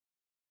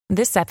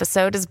This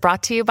episode is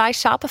brought to you by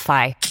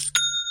Shopify.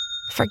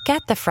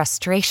 Forget the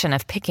frustration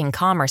of picking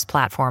commerce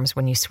platforms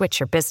when you switch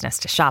your business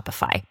to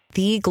Shopify,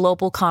 the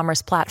global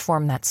commerce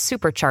platform that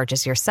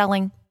supercharges your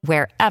selling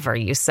wherever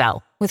you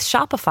sell. With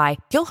Shopify,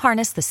 you'll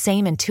harness the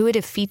same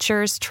intuitive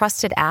features,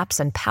 trusted apps,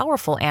 and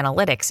powerful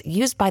analytics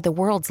used by the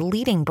world's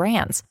leading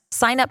brands.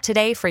 Sign up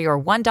today for your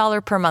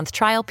 $1 per month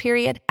trial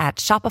period at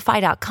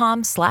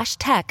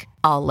shopify.com/tech,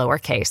 all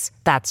lowercase.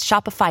 That's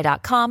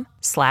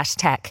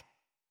shopify.com/tech.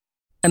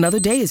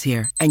 Another day is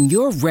here, and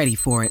you're ready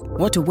for it.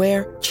 What to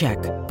wear? Check.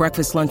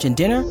 Breakfast, lunch, and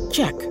dinner?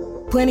 Check.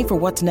 Planning for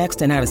what's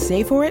next and how to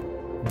save for it?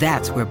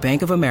 That's where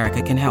Bank of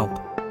America can help.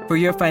 For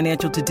your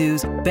financial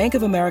to-dos, Bank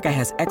of America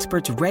has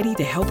experts ready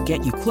to help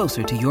get you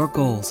closer to your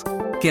goals.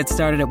 Get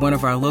started at one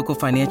of our local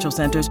financial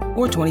centers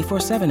or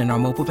 24/7 in our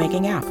mobile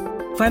banking app.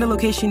 Find a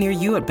location near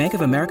you at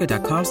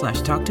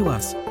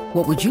bankofamerica.com/talktous.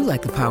 What would you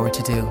like the power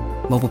to do?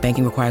 Mobile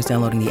banking requires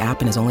downloading the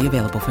app and is only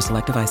available for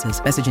select devices.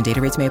 Message and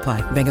data rates may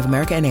apply. Bank of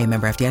America N.A.,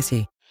 member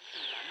FDIC.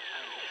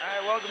 All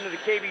right, welcome to the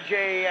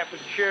KVJ Ats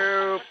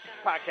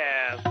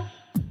Podcast.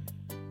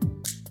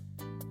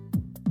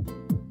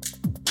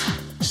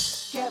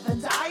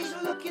 Kevin's eyes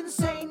look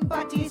insane,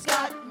 but he's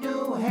got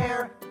new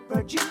hair.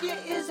 Virginia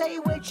is a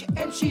witch,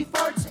 and she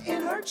farts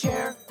in her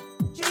chair.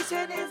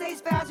 Jason is a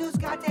spaz who's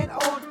got an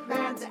old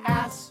man's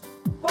ass.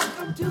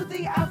 Welcome to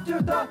the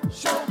After the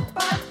Show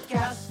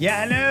Podcast.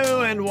 Yeah,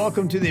 hello, and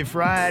welcome to the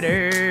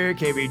Friday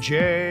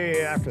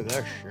KVJ After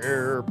the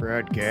Show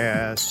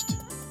Podcast.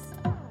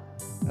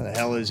 How the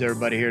hell is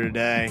everybody here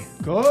today?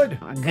 Good.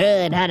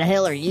 Good. How the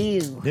hell are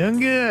you? Doing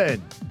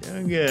good.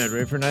 Doing good.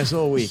 Ready for a nice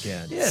little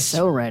weekend. Yes.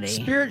 So ready.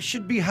 Spirits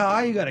should be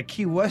high. You got a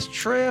Key West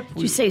trip.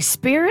 Did you say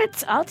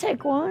spirits? I'll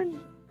take one.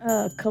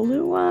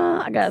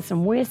 Kahlua. I got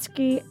some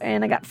whiskey,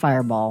 and I got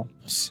Fireball.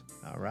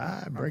 All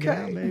right, bring it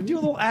out, baby. Do a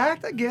little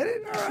act. I get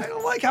it.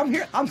 All right. I'm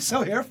here. I'm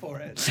so here for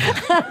it.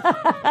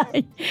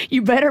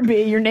 You better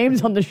be. Your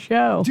name's on the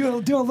show. Do a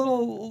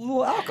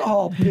little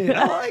alcohol bit.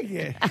 I like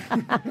it.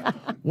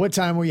 What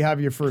time will you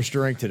have your first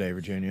drink today,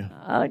 Virginia?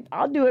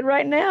 I'll do it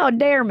right now.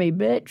 Dare me,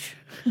 bitch.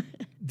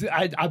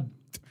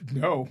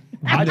 No.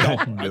 I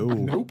don't. No.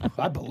 Nope.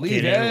 I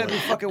believe Get every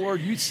fucking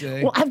word you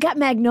say. Well, I've got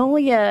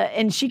Magnolia,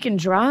 and she can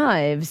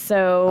drive.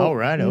 So Oh,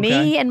 right,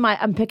 okay.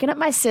 I'm picking up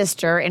my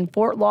sister in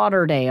Fort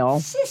Lauderdale.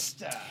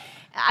 Sister.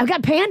 I've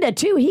got Panda,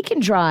 too. He can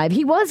drive.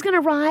 He was going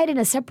to ride in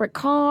a separate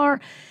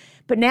car,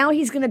 but now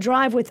he's going to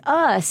drive with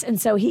us.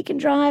 And so he can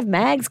drive.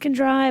 Mags can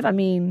drive. I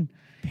mean,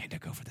 Panda,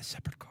 go for the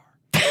separate car.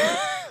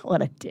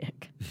 what a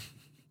dick.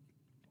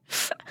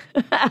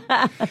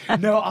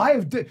 No,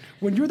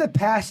 when you're the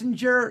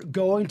passenger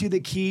going to the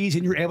Keys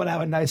and you're able to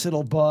have a nice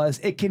little buzz,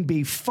 it can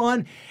be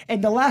fun.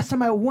 And the last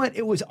time I went,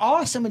 it was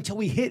awesome until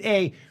we hit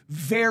a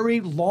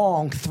very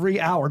long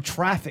 3-hour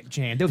traffic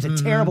jam. There was a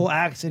terrible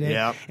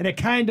accident, and it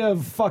kind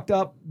of fucked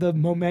up the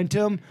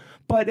momentum.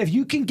 But if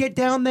you can get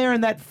down there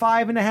in that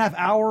 5.5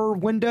 hour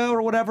window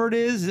or whatever it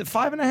is it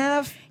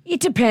 5.5?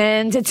 It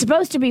depends. It's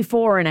supposed to be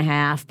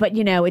 4.5, but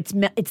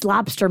it's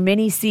lobster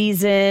mini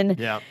season.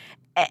 Yeah.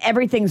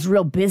 Everything's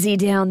real busy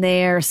down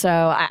there,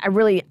 so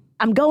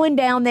I'm going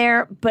down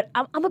there, but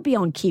I'm gonna be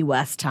on Key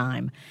West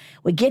time.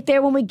 We get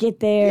there when we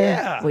get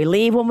there. We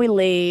leave when we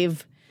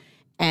leave,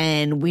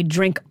 and we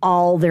drink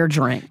all their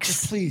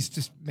drinks.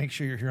 Just make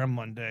sure you're here on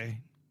Monday.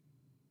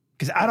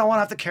 Because I don't want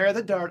to have to carry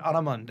the dirt on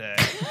a Monday.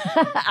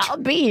 I'll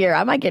be here.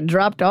 I might get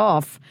dropped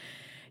off,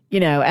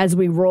 as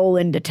we roll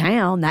into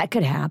town. That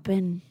could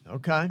happen.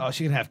 Okay. Oh,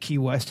 she's going to have Key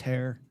West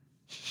hair.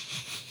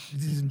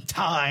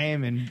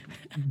 Time and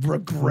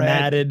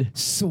regret. Matted.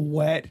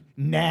 Sweat.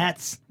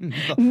 Gnats.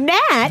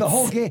 Gnats? The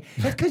whole game.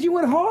 That's because you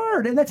went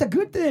hard, and that's a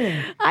good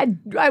thing.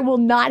 I will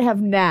not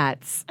have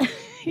gnats.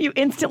 You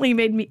instantly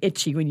made me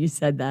itchy when you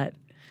said that.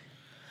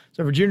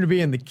 So Virginia to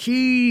be in the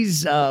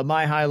Keys.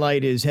 My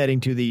highlight is heading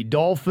to the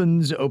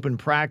Dolphins open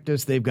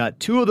practice. They've got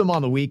 2 of them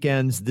on the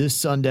weekends, this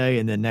Sunday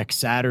and then next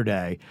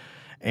Saturday.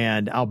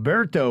 And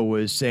Alberto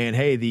was saying,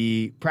 hey,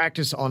 the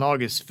practice on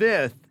August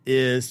 5th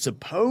is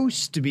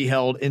supposed to be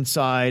held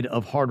inside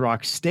of Hard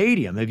Rock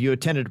Stadium. Have you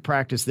attended a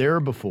practice there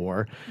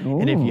before?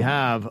 Ooh. And if you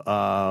have,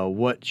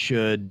 what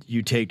should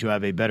you take to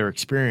have a better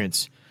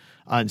experience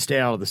and stay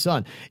out of the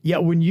sun? Yeah,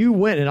 when you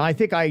went, and I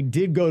think I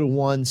did go to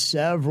one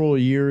several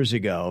years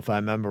ago, if I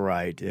remember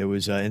right. It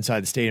was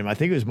inside the stadium. I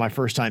think it was my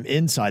first time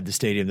inside the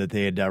stadium that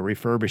they had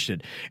refurbished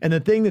it. And the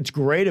thing that's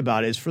great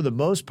about it is, for the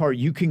most part,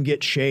 you can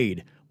get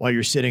shade while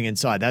you're sitting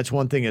inside. That's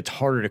one thing that's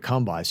harder to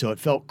come by. So it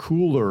felt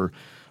cooler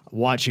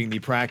watching the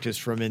practice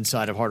from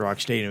inside of Hard Rock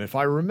Stadium. If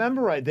I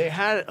remember right, they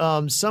had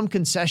some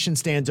concession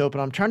stands open.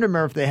 I'm trying to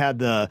remember if they had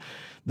the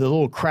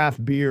little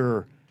craft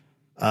beer.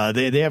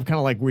 They have kind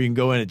of like where you can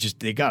go in and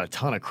they got a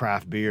ton of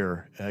craft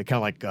beer. Kind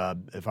of like,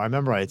 if I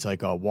remember right, it's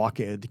like a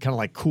kind of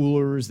like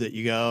coolers that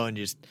you go and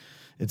it's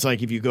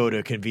like if you go to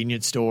a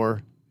convenience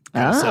store.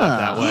 Kind of set up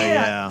that way.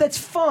 Yeah, that's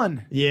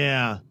fun.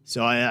 Yeah.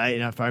 So I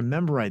if I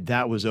remember right,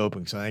 that was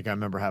open. So I think I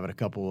remember having a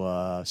couple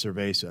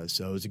cervezas.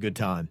 So it was a good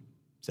time.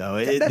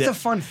 So that's a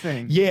fun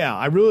thing. Yeah,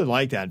 I really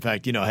like that. In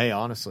fact, hey,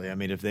 honestly, I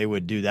mean, if they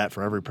would do that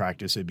for every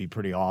practice, it'd be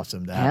pretty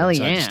awesome to have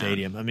inside the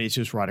stadium. I mean, it's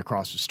just right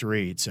across the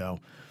street. So,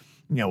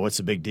 what's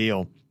the big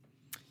deal?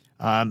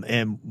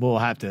 And we'll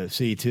have to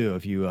see, too,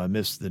 if you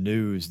missed the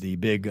news, the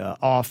big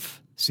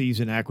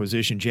off-season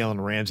acquisition,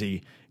 Jalen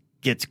Ramsey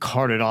gets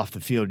carted off the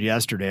field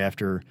yesterday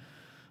after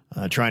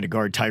trying to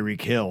guard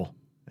Tyreek Hill.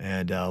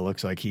 And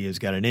looks like he has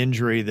got an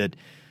injury that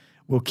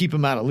will keep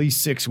him out at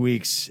least 6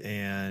 weeks.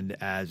 And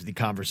as the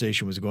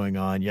conversation was going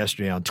on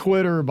yesterday on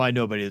Twitter by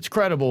nobody that's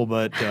credible,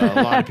 but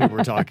a lot of people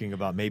were talking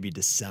about maybe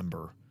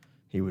December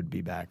he would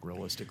be back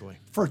realistically.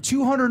 For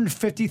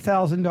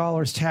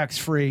 $250,000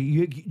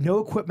 tax-free, no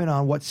equipment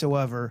on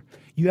whatsoever,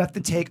 you have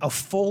to take a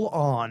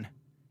full-on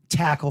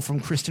tackle from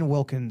Kristen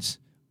Wilkins.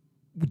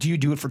 Do you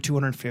do it for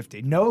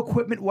 $250,000? No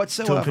equipment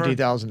whatsoever.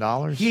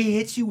 $250,000? He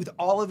hits you with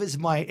all of his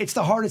might. It's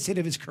the hardest hit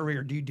of his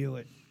career. Do you do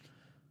it?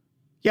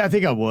 Yeah, I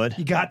think I would.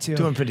 You got to.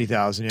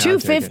 $250,000. Yeah,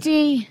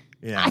 $250,000.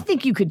 Yeah. I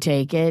think you could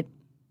take it.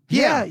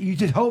 Yeah, you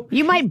just hope.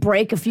 You might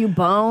break a few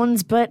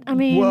bones, but I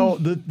mean. Well,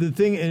 the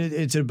thing,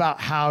 it's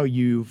about how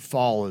you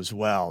fall as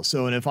well.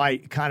 So, and if I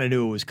kind of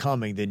knew it was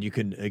coming, then you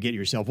can get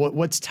yourself.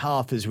 What's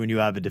tough is when you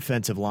have a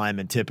defensive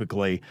lineman,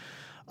 typically,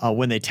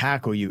 when they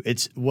tackle you,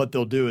 it's what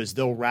they'll do is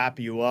they'll wrap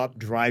you up,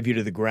 drive you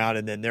to the ground,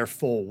 and then they're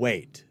full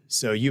weight.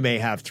 So you may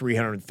have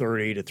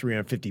 330 to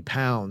 350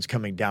 pounds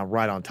coming down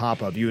right on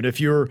top of you. And if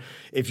your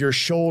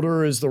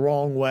shoulder is the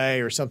wrong way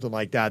or something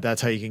like that,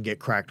 that's how you can get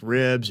cracked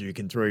ribs, or you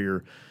can throw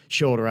your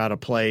shoulder out of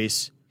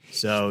place.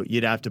 So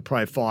you'd have to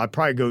probably fall. I'd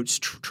probably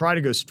try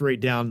to go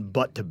straight down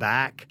butt to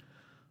back,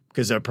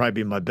 because that'd probably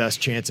be my best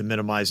chance of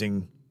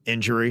minimizing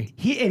injury.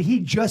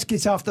 He just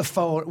gets off the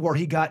phone where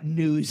he got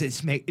news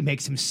that it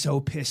makes him so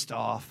pissed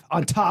off.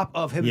 On top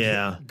of him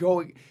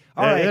going,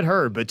 all right, it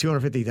hurt, but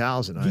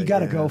 $250,000. You got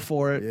to go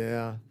for it.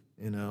 Yeah,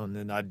 and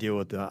then I'd deal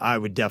with I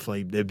would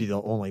definitely. It'd be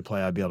the only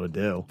play I'd be able to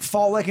do.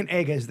 Fall like an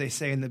egg, as they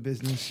say in the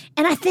business.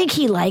 And I think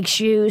he likes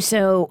you,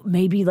 so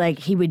maybe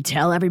he would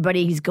tell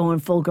everybody he's going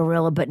full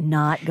gorilla, but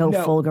not go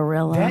full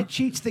gorilla. That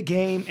cheats the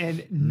game,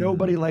 and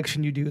nobody likes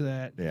when you do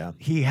that. Yeah,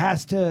 he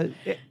has to.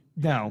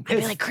 No, I'd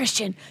be like,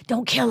 Christian,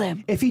 don't kill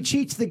him. If he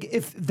cheats,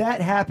 if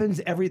that happens,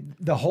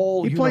 the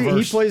whole he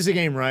plays the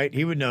game right.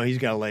 He would know he's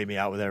got to lay me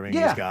out with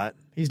everything he's got.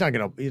 He's not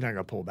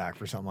gonna pull back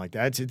for something like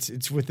that.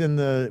 It's within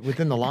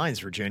the lines,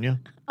 Virginia.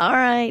 All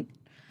right.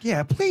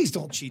 Yeah, please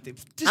don't cheat.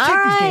 Just take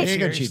right. these games He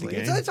ain't gonna cheat seriously.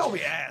 the game. That's all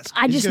we ask.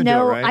 I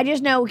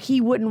just know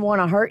he wouldn't want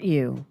to hurt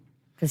you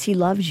because he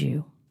loves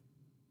you.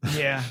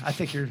 Yeah, I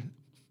think you're.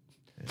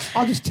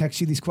 I'll just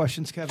text you these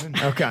questions, Kevin.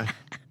 Okay.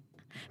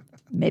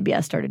 Maybe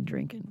I started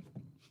drinking.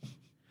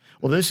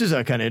 Well, this is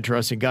kind of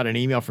interesting. Got an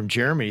email from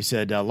Jeremy. He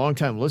said,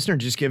 longtime listener,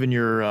 just giving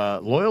your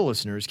loyal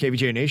listeners,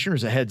 KVJ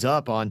Nationers, a heads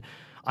up on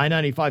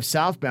I-95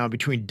 southbound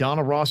between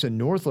Donna Ross and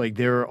Northlake.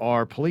 There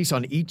are police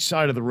on each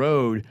side of the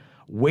road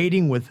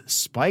waiting with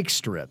spike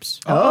strips.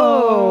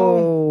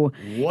 Oh,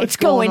 What's it's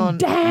going on?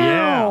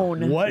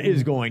 down. Yeah. What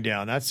is going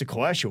down? That's the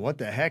question. What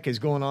the heck is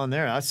going on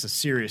there? That's the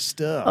serious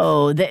stuff.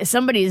 Oh,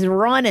 somebody's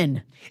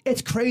running.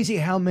 It's crazy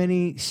how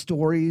many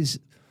stories.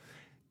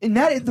 And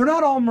they're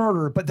not all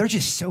murder, but there's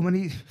just so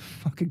many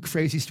fucking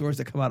crazy stories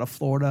that come out of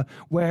Florida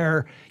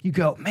where you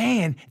go,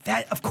 man,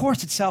 of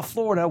course it's South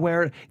Florida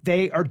where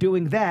they are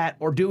doing that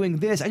or doing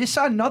this. I just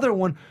saw another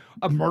one,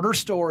 a murder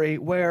story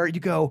where you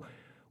go,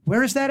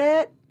 where is that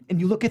at?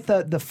 And you look at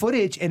the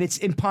footage and it's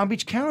in Palm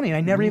Beach County. And I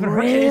never even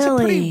heard it. It's a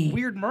pretty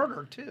weird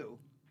murder too.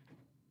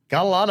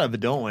 Got a lot of it,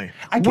 don't we?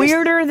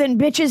 Weirder than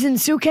bitches in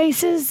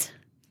suitcases?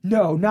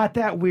 No, not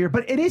that weird,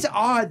 but it is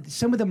odd.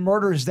 Some of the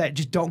murders that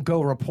just don't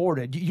go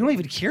reported. You don't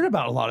even hear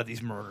about a lot of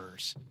these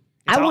murders.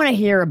 I want to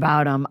hear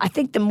about them. I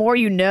think the more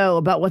you know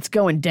about what's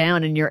going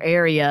down in your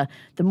area,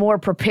 the more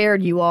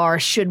prepared you are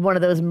should one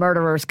of those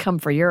murderers come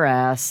for your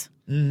ass.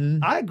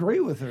 Mm-hmm. I agree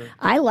with her.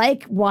 I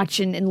like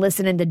watching and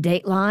listening to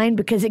Dateline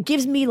because it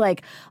gives me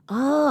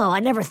I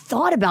never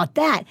thought about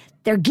that.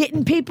 They're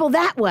getting people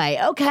that way.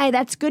 Okay,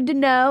 that's good to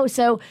know.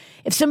 So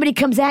if somebody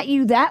comes at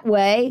you that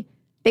way,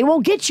 they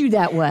won't get you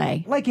that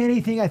way. Like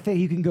anything, I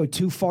think you can go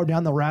too far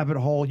down the rabbit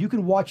hole. You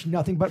can watch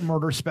nothing but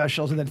murder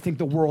specials and then think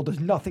the world is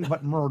nothing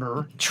but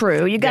murder.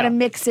 True. You got to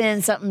mix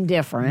in something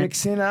different.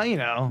 Mix in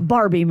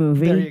Barbie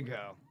movie. There you go.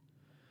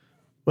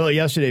 Well,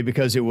 yesterday,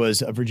 because it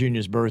was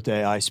Virginia's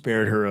birthday, I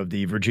spared her of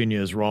the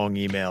Virginia's wrong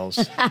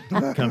emails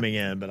coming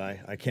in, but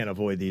I can't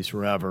avoid these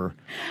forever.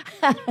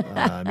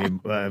 I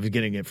was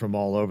getting it from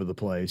all over the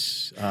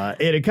place.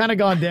 It had kind of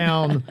gone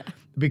down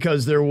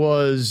because there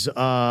was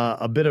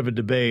a bit of a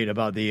debate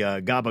about the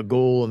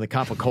gabagool and the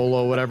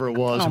Capicola, whatever it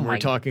was, and we were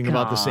talking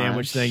about the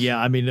sandwich thing.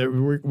 Yeah,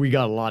 we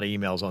got a lot of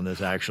emails on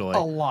this, actually. A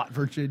lot,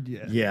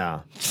 Virginia.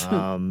 Yeah.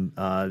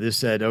 This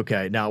said,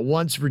 okay, now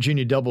once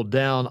Virginia doubled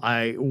down,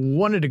 I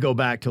wanted to go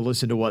back to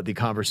listen to what the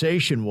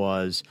conversation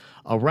was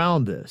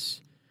around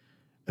this.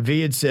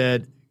 V had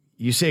said,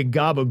 you say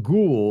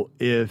gabagool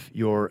if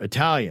you're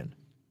Italian.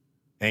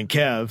 And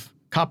Kev,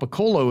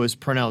 Capicola is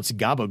pronounced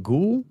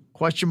gabagool? ?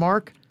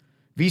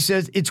 V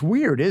says, it's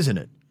weird, isn't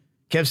it?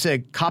 Kev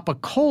said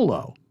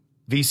Capicolo.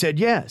 V said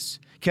yes.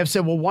 Kev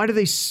said, well, why do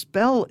they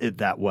spell it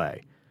that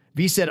way?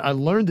 V said, I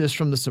learned this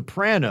from The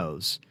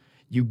Sopranos.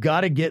 You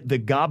got to get the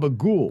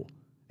gabagool.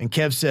 And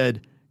Kev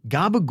said,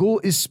 gabagool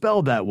is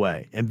spelled that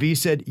way. And V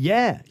said,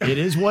 yeah, it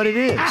is what it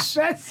is.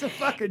 That's the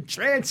fucking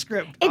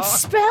transcript.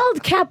 It's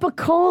spelled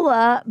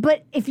capicola,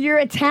 but if you're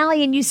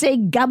Italian, you say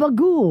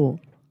gabagool.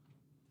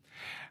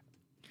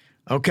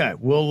 Okay,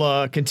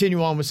 we'll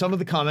continue on with some of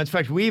the comments. In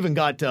fact, we even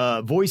got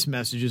voice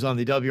messages on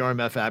the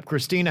WRMF app.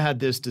 Christina had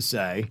this to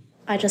say.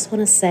 I just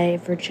want to say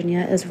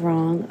Virginia is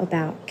wrong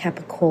about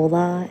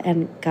capicola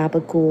and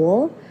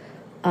gabagool.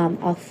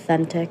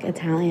 Authentic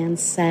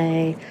Italians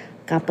say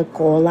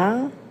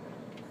gabagola.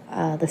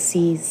 The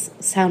C's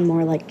sound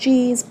more like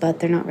G's, but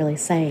they're not really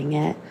saying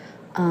it.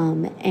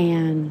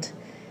 And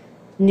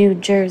New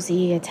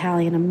Jersey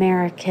Italian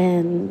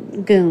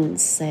American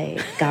goons say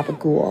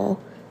gabagool,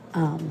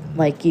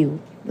 like you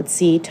would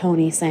see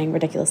Tony saying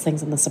ridiculous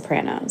things in The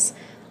Sopranos.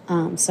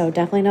 So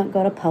definitely don't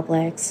go to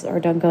Publix or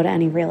don't go to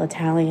any real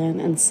Italian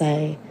and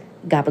say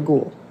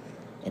gabagool.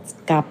 It's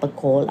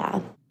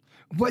gabagola.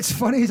 What's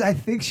funny is I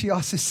think she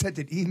also sent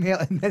an email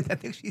and then I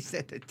think she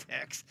sent a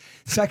text.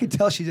 So I could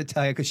tell she's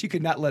Italian because she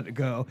could not let it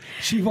go.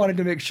 She wanted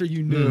to make sure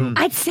you knew.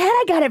 I said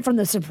I got it from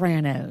The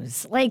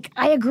Sopranos. Like,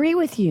 I agree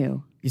with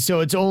you. So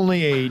it's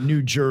only a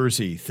New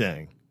Jersey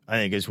thing, I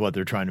think is what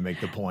they're trying to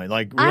make the point.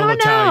 Like real I don't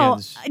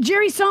Italians. know.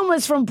 Jerry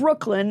Soma's from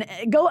Brooklyn.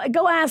 Go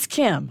ask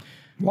him.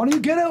 Why don't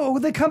you get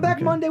it? They come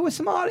back Monday with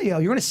some audio.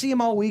 You're going to see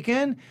them all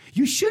weekend.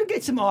 You should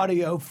get some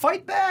audio.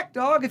 Fight back,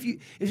 dog. If you're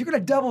going to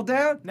double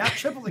down, not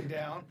tripling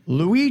down.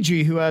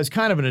 Luigi, who has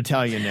kind of an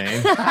Italian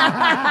name,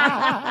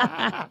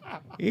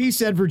 he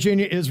said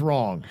Virginia is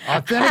wrong.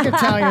 Authentic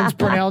Italians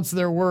pronounce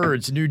their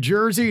words. New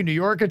Jersey, New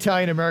York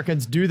Italian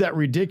Americans do that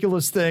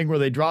ridiculous thing where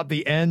they drop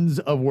the ends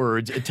of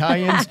words.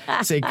 Italians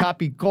say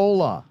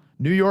capicola.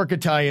 New York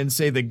Italians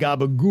say the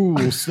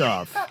gabagool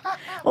stuff.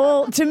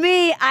 Well, to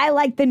me, I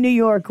like the New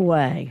York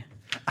way.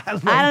 I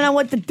don't know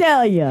what to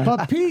tell you.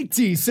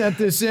 Papiti sent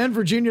this in.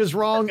 Virginia's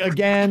wrong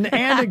again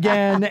and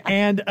again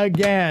and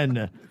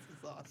again.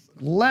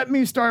 Let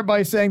me start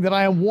by saying that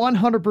I am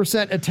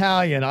 100%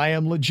 Italian. I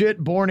am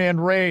legit born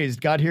and raised.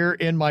 Got here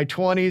in my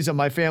 20s, and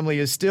my family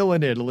is still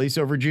in Italy,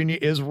 so Virginia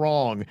is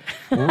wrong.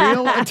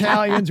 Real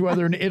Italians,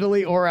 whether in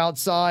Italy or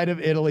outside of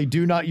Italy,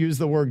 do not use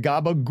the word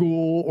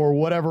gabagool or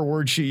whatever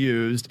word she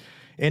used.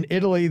 In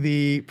Italy,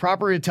 the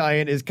proper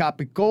Italian is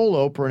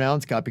capicolo,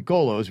 pronounced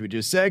capicolo, as we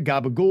just said.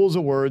 Gabagool is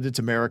a word that's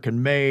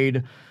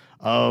American-made,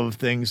 of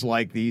things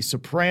like The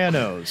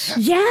Sopranos.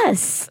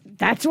 Yes,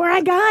 that's where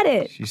I got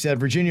it. She said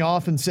Virginia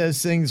often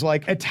says things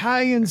like,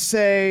 Italians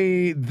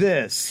say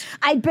this.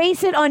 I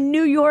base it on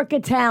New York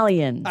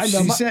Italians.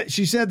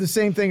 She said the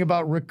same thing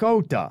about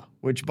ricotta,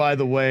 which, by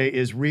the way,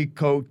 is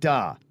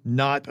ricotta,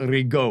 not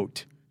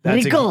rigotte.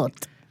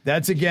 Rigotte.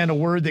 That's, again, a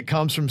word that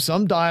comes from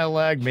some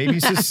dialect,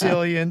 maybe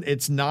Sicilian.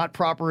 It's not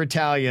proper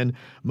Italian.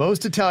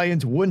 Most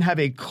Italians wouldn't have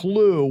a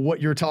clue what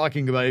you're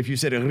talking about if you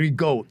said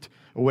rigotte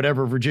or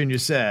whatever Virginia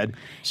said.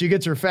 She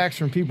gets her facts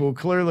from people who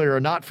clearly are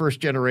not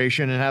first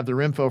generation and have their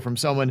info from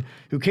someone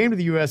who came to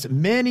the U.S.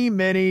 many,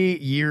 many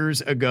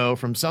years ago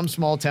from some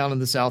small town in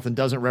the South and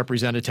doesn't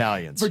represent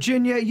Italians.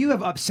 Virginia, you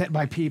have upset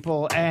my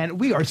people,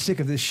 and we are sick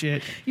of this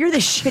shit. You're the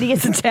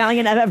shittiest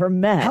Italian I've ever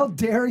met. How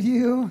dare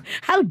you?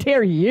 How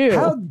dare you?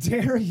 How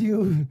dare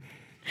you?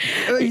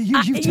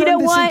 You've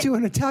turned this into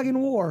an Italian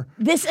war.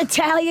 This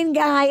Italian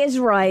guy is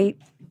right.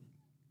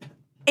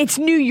 It's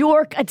New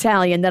York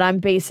Italian that I'm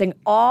basing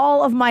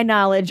all of my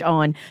knowledge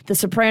on. The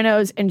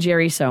Sopranos and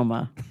Jerry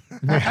Soma.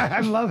 I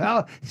love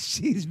how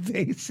she's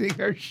basing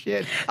her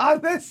shit on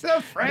The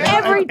Sopranos.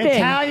 Everything.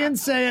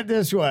 Italians say it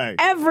this way.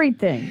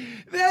 Everything.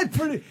 That's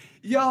pretty,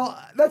 y'all,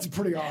 that's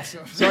pretty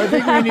awesome. So I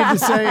think we need to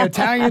say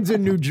Italians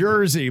in New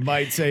Jersey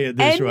might say it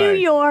this and way. New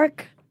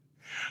York.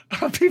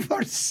 People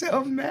are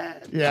so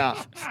mad. Yeah.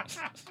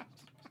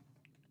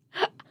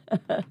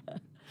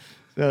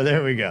 So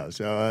there we go.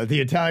 So the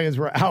Italians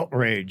were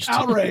outraged.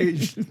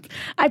 Outraged.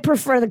 I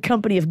prefer the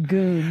company of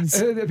goons.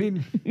 I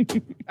mean,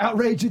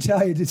 outraged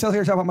Italians. It's all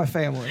here talking about my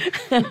family.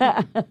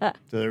 So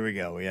there we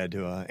go. We had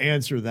to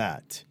answer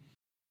that.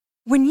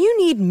 When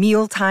you need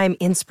mealtime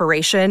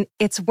inspiration,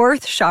 it's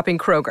worth shopping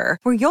Kroger,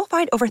 where you'll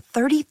find over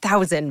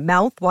 30,000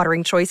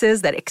 mouth-watering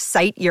choices that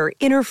excite your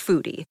inner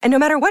foodie. And no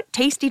matter what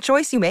tasty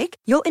choice you make,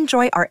 you'll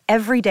enjoy our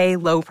everyday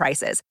low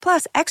prices,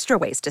 plus extra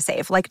ways to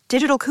save, like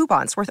digital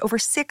coupons worth over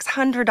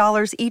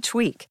 $600 each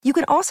week. You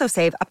can also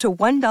save up to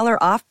 $1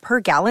 off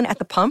per gallon at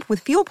the pump with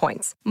fuel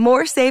points.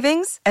 More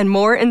savings and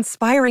more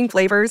inspiring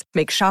flavors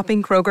make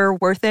shopping Kroger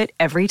worth it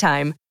every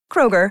time.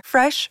 Kroger,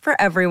 fresh for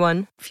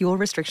everyone. Fuel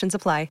restrictions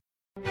apply.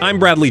 I'm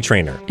Bradley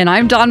Trainer. And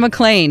I'm Don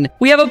McClain.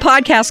 We have a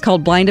podcast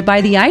called Blinded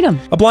by the Item.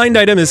 A blind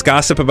item is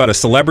gossip about a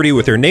celebrity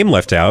with their name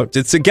left out.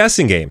 It's a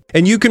guessing game,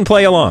 and you can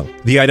play along.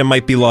 The item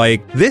might be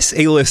like, this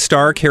A-list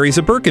star carries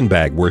a Birkin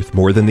bag worth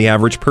more than the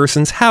average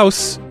person's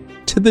house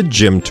to the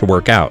gym to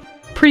work out.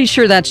 Pretty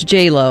sure that's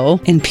J-Lo.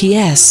 And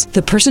P.S.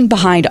 the person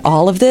behind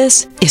all of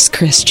this is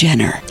Kris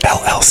Jenner,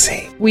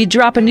 LLC. We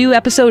drop a new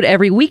episode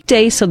every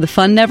weekday so the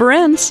fun never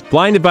ends.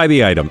 Blinded by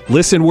the Item.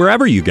 Listen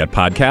wherever you get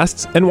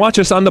podcasts and watch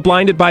us on the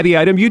Blinded by the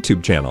Item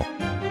YouTube channel.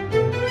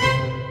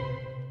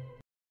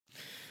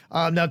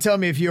 Now tell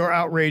me if you're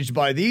outraged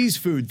by these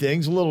food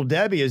things. Little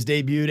Debbie has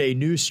debuted a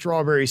new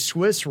strawberry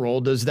Swiss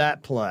roll. Does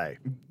that play?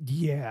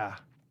 Yeah.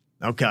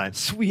 Okay.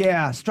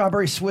 Yeah,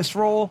 strawberry Swiss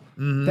roll.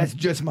 That's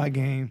just my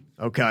game.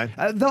 Okay.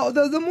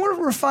 The more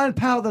refined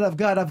palate that I've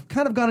got, I've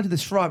kind of gone into the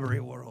strawberry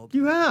world.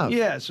 You have?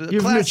 Yes.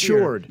 You've classier.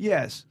 matured.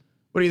 Yes.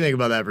 What do you think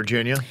about that,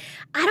 Virginia?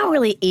 I don't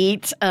really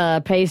eat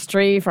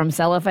pastry from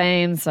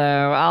cellophane, so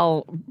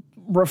I'll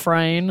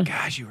refrain.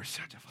 Gosh, you were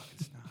such a fucking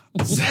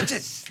snob. Such a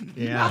snob.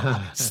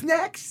 Yeah.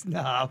 Snack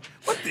snob.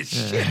 What the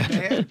shit,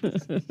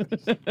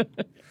 man?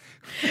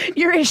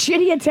 You're a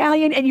shitty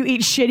Italian and you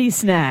eat shitty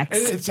snacks.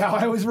 It's how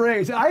I was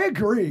raised. I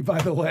agree, by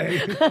the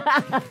way.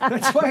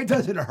 That's why it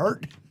doesn't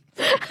hurt.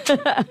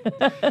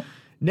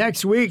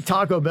 Next week,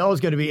 Taco Bell is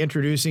going to be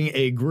introducing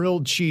a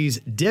grilled cheese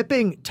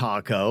dipping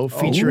taco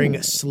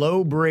featuring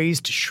slow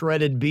braised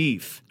shredded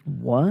beef.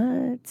 What?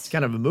 It's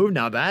kind of a move.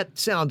 Now, that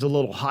sounds a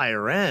little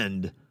higher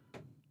end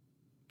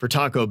for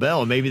Taco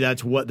Bell. Maybe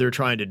that's what they're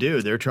trying to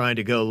do. They're trying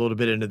to go a little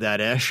bit into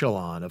that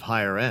echelon of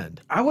higher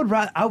end. I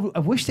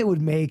wish they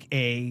would make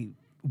a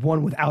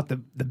one without the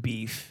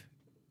beef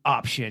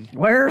option.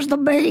 Where's the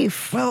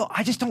beef? Well,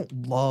 I just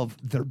don't love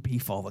their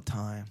beef all the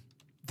time.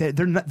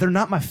 They're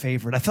not my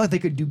favorite. I feel like they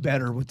could do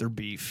better with their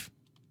beef.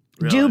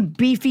 Really? Do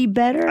beefy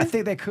better? I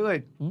think they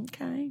could.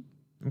 Okay.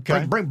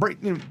 Okay.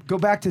 Go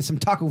back to some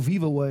Taco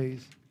Viva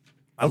ways.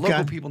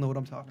 Local people know what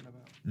I'm talking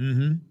about.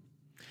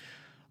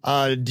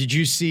 Mm-hmm. Did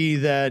you see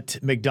that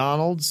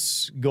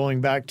McDonald's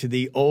going back to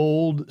the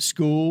old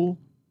school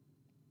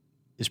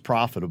is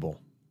profitable?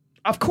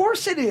 Of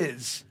course it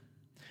is.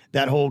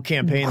 That whole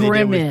campaign they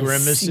did with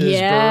Grimace's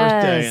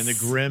birthday and the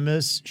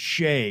Grimace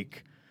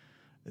Shake.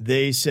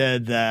 They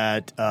said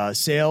that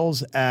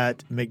sales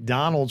at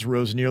McDonald's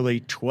rose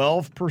nearly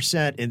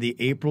 12% in the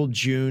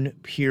April-June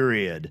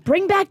period.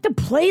 Bring back the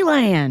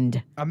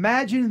Playland.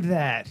 Imagine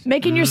that.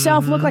 Making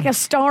yourself look like a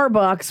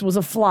Starbucks was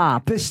a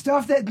flop. The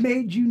stuff that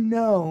made you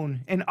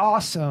known and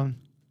awesome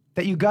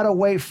that you got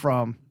away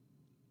from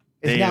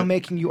is now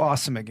making you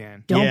awesome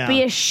again. Don't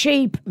be a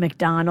sheep,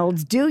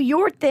 McDonald's. Do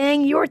your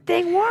thing. Your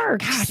thing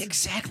works. God,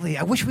 exactly.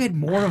 I wish we had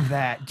more of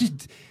that.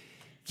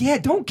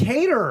 Don't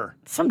cater.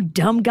 Some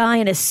dumb guy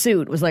in a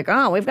suit was like,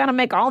 oh, we've got to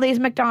make all these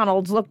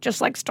McDonald's look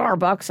just like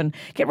Starbucks and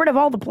get rid of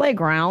all the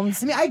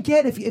playgrounds. I mean, I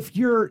get if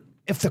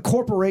the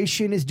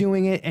corporation is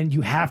doing it and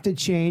you have to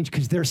change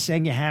because they're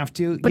saying you have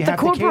to. But the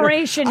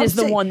corporation is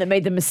the one that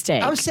made the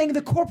mistake. I'm saying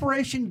the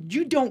corporation,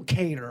 you don't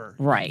cater.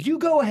 Right. You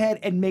go ahead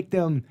and make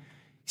them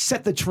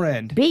set the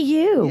trend. Be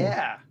you.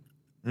 Yeah.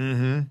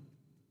 Mm-hmm.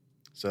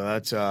 So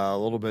that's a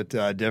little bit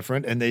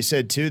different. And they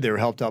said, too, they were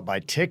helped out by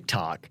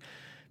TikTok.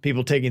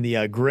 People taking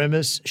the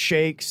Grimace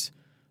shakes,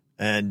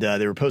 and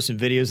they were posting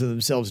videos of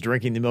themselves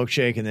drinking the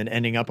milkshake and then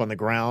ending up on the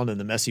ground in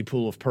the messy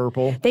pool of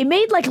purple. They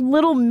made like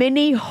little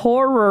mini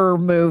horror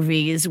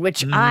movies,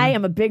 which I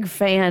am a big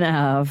fan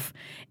of.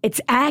 It's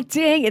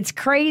acting. It's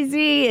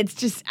crazy. It's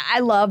just,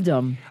 I loved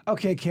them.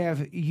 Okay,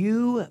 Kev,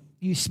 you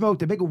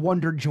smoked a big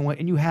Wonder joint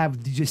and you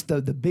have just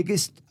the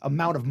biggest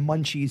amount of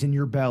munchies in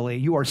your belly.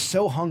 You are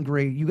so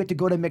hungry. You get to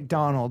go to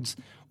McDonald's.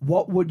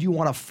 What would you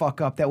want to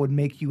fuck up that would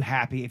make you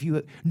happy? If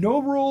you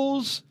no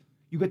rules,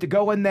 you get to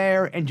go in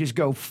there and just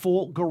go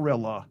full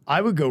gorilla.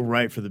 I would go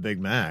right for the Big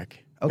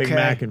Mac. Okay. Big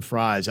Mac and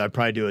fries. I'd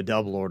probably do a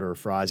double order of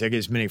fries. I get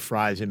as many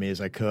fries in me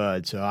as I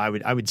could. So I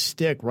would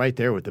stick right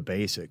there with the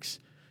basics.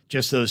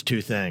 Just those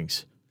two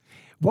things.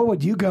 What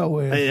would you go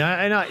with?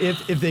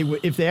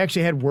 If they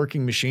actually had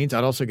working machines,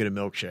 I'd also get a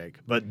milkshake.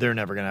 But they're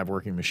never going to have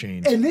working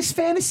machines. In this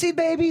fantasy,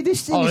 baby,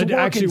 this thing is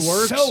working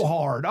so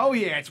hard. Oh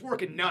yeah, it's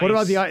working nice. What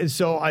about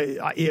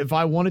if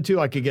I wanted to,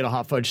 I could get a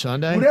hot fudge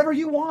sundae. Whatever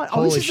you want.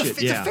 Holy this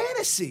shit, is a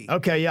fantasy.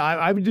 Okay, yeah,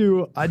 I'd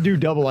do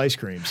double ice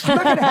creams. I'm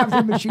not going to have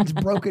the machines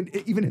broken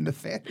even in the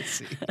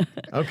fantasy.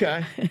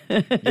 Okay.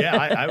 Yeah,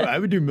 I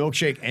would do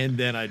milkshake and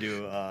then I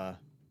do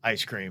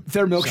ice cream.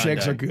 Their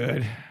milkshakes are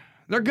good.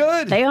 They're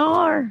good. They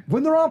are.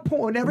 When they're on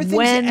point, everything's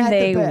when at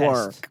they the best.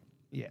 work.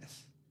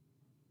 Yes.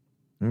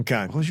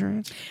 Okay. What was your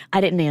answer? I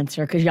didn't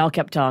answer because y'all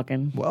kept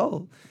talking.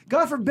 Well,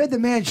 God forbid the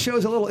man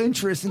shows a little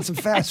interest in some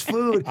fast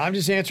food. I'm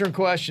just answering The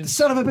questions.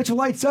 son of a bitch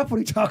lights up when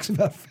he talks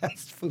about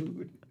fast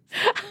food.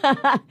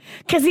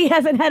 Because he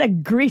hasn't had a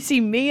greasy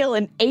meal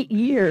in 8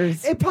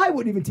 years. It probably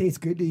wouldn't even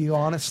taste good to you,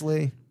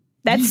 honestly.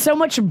 That's so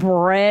much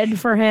bread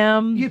for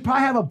him. You'd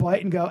probably have a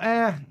bite and go,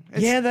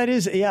 Yeah, that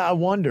is. Yeah, I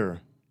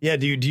wonder. Yeah,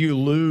 do you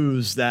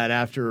lose that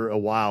after a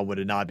while? Would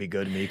it not be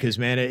good to me? Because,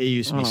 man, it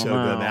used to be so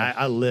good. Man,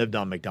 I lived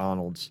on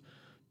McDonald's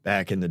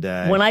back in the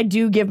day. When I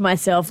do give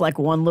myself like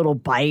one little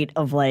bite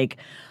of like,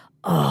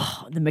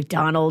 the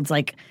McDonald's,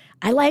 like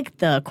I like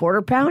the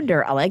Quarter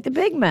Pounder. I like the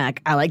Big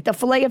Mac. I like the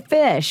Filet of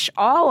Fish.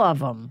 All of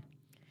them.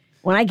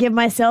 When I give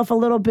myself a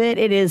little bit,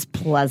 it is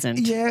pleasant.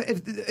 Yeah,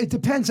 it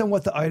depends on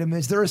what the item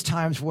is. There is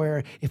times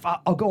where if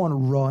I'll go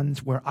on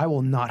runs where I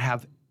will not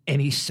have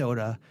any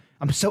soda.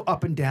 I'm so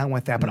up and down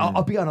with that, but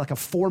I'll be on like a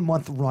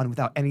 4-month run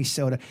without any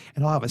soda,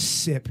 and I'll have a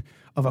sip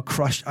of a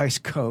crushed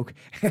iced Coke.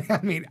 I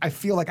mean, I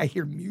feel like I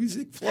hear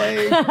music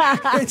playing.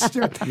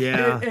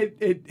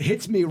 It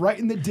hits me right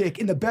in the dick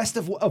in the best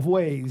of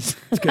ways.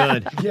 It's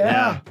good.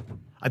 Yeah.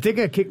 I think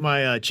I kicked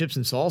my chips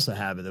and salsa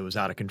habit that was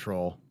out of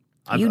control.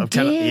 You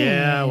did?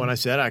 Yeah, when I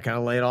said I kind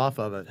of laid off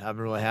of it.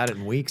 Haven't really had it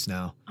in weeks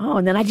now. Oh,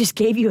 and then I just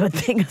gave you a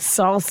thing of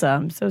salsa.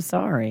 I'm so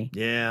sorry.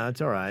 Yeah,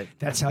 that's all right.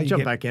 That's how you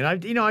jump get back in.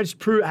 I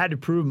just had to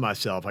prove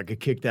myself I could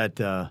kick that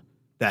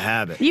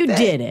habit. You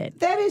did it.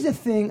 That is a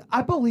thing.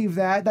 I believe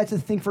that. That's a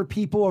thing for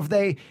people if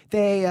they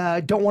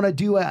don't want to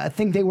do a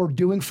thing they were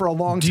doing for a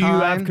long time. Do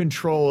you have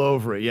control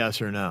over it,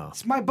 yes or no?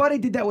 So my buddy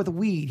did that with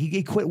weed.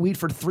 He quit weed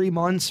for 3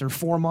 months or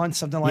 4 months,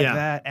 something like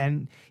that.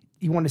 And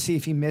he wanted to see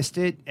if he missed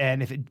it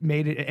and if it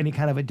made it any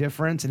kind of a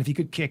difference and if he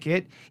could kick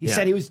it. He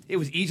said it was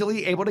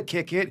easily able to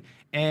kick it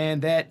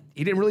and that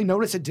he didn't really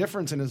notice a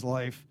difference in his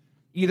life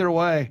either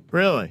way.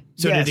 Really?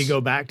 So did he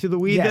go back to the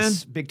weed then?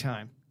 Yes, big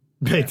time.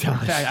 Big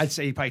time. I'd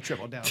say he probably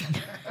tripled down.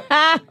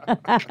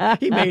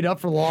 He made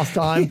up for lost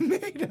time. He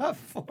made up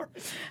for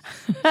it.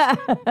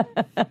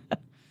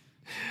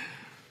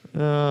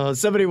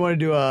 Somebody wanted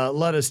to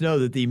let us know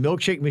that the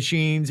milkshake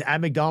machines at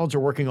McDonald's are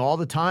working all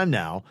the time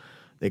now.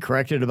 They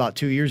corrected it about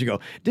 2 years ago.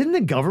 Didn't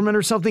the government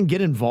or something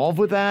get involved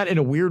with that in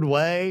a weird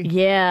way?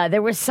 Yeah,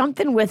 there was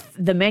something with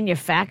the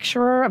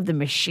manufacturer of the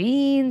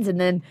machines,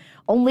 and then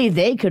only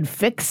they could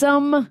fix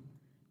them.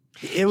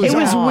 It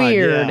was odd,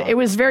 weird. Yeah. It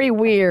was very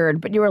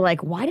weird. But you were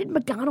like, why did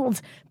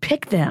McDonald's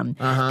pick them?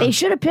 They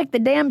should have picked the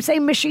damn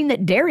same machine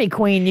that Dairy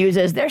Queen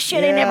uses. Their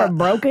shit ain't never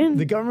broken.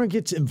 The government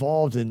gets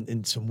involved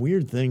in some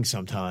weird things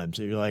sometimes.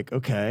 You're like,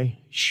 okay,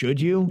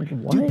 should you?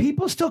 Do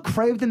people still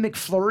crave the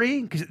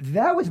McFlurry? Because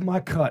that was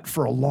my cut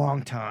for a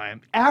long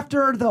time.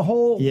 After the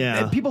whole,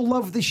 people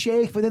loved the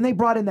shake, but then they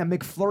brought in that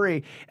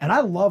McFlurry, and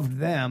I loved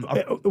them.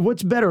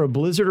 What's better, a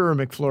Blizzard or a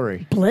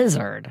McFlurry?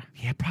 Blizzard.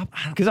 Yeah, probably.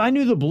 Because I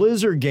knew the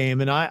Blizzard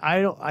game, and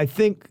I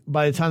think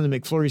by the time the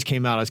McFlurries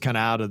came out, I was kind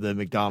of out of the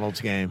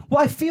McDonald's game.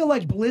 Well, I feel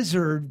like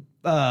Blizzard,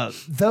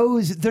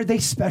 they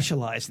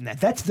specialize in that.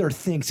 That's their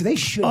thing, so they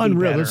should unreal.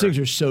 be better. Those things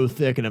are so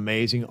thick and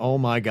amazing. Oh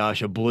my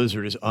gosh, a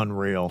Blizzard is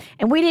unreal.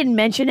 And we didn't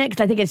mention it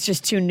because I think it's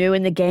just too new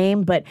in the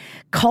game, but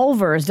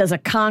Culver's does a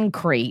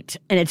concrete,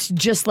 and it's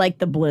just like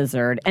the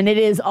Blizzard, and it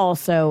is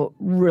also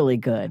really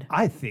good.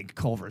 I think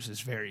Culver's is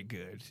very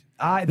good.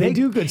 They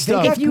do good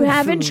stuff. If you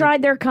haven't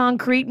tried their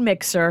concrete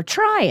mixer,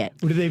 try it.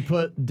 Do they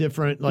put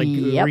different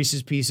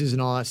Reese's Pieces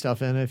and all that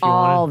stuff in it? If you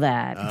all wanted?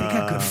 that. They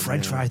got good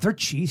French fries. They're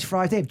cheese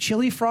fries. They have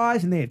chili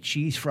fries and they have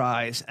cheese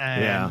fries.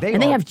 And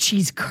they have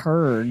cheese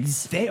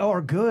curds. They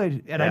are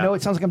good. And I know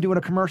it sounds like I'm doing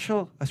a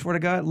commercial. I swear to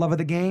God, love of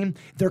the game.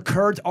 Their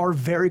curds are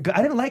very good.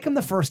 I didn't like them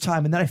the first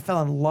time, and then I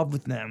fell in love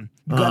with them.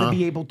 You got to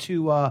be able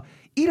to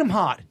eat them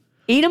hot.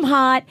 Eat them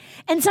hot.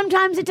 And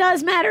sometimes it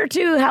does matter,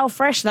 too, how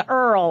fresh the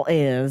Earl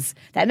is.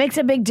 That makes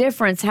a big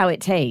difference how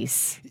it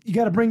tastes. You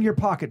got to bring your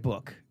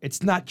pocketbook.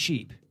 It's not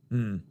cheap.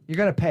 You're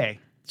going to pay.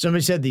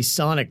 Somebody said the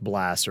Sonic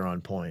Blasts are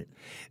on point.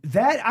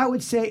 That, I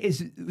would say,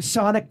 is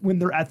Sonic when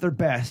they're at their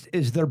best,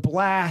 is their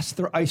blasts,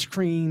 their ice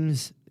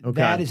creams. Okay.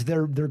 That is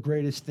their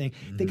greatest thing.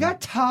 They got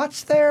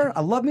tots there.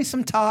 I love me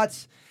some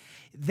tots.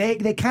 They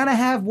kind of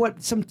have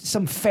what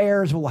some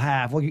fairs will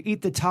have. Well, you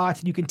eat the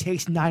tots and you can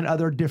taste 9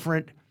 other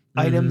different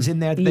items in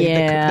there that they cook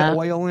the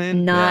oil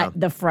in. Not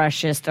the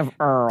freshest of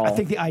Earl. I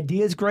think the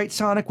idea is great,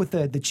 Sonic, with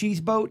the cheese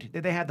boat.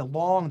 They had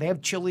they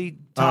have chili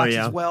tots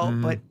as well,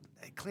 but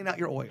clean out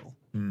your oil.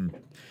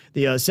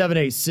 The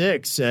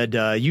 786 said,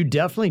 you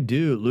definitely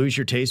do lose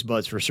your taste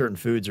buds for certain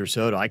foods or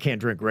soda. I can't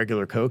drink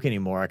regular Coke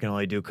anymore. I can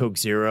only do Coke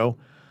Zero.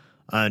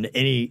 And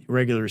any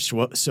regular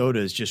soda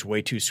is just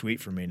way too sweet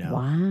for me now.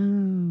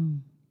 Wow.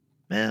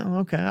 Yeah,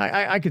 okay.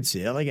 I could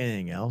see it. Like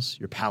anything else,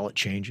 your palate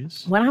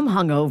changes. When I'm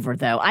hungover,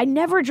 though, I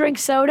never drink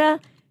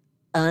soda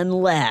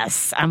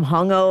unless I'm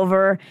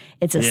hungover.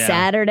 It's a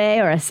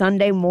Saturday or a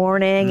Sunday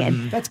morning.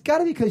 And that's got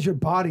to be because your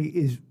body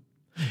is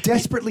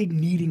desperately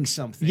needing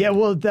something. Yeah,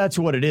 well, that's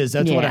what it is.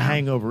 That's what a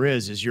hangover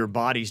is your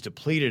body's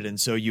depleted, and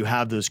so you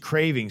have those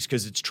cravings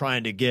because it's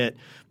trying to get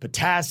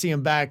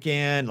potassium back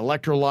in,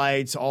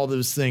 electrolytes, all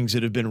those things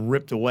that have been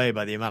ripped away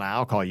by the amount of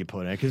alcohol you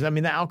put in. Because, I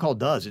mean, the alcohol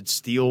it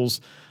steals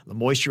the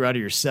moisture out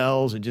of your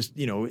cells and just,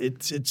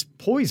 it's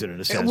poison in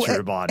a sense for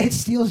your body. It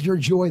steals your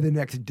joy the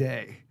next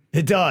day.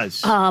 It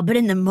does. But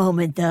in the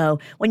moment, though,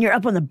 when you're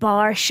up on the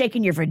bar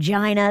shaking your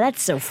vagina, that's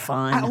so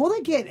fun. I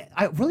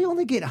really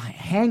only get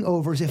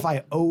hangovers if I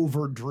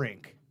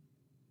overdrink.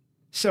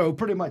 So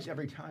pretty much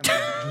every time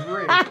I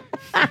drink.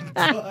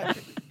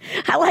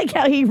 I like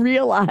how he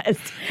realized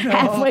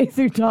halfway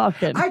through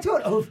talking. I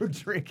don't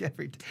overdrink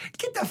every time.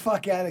 Get the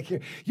fuck out of here.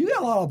 You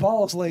got a lot of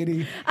balls,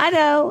 lady. I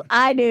know.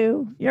 I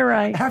do. You're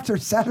right. After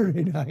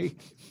Saturday night.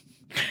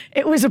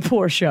 It was a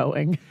poor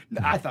showing.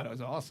 I thought it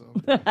was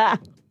awesome.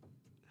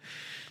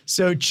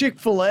 So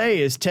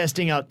Chick-fil-A is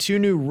testing out 2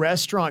 new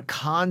restaurant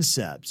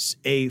concepts,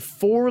 a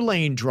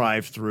 4-lane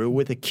drive-through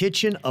with a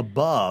kitchen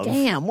above.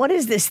 Damn, what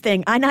is this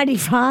thing?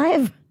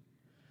 I-95?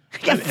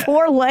 Got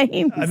 4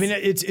 lanes. I mean,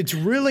 it's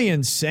really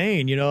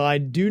insane. You know, I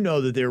do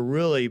know that they're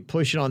really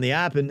pushing on the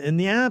app. And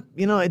the app,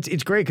 you know,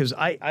 it's great because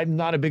I'm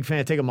not a big fan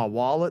of taking my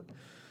wallet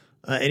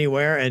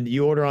anywhere. And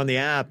you order on the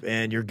app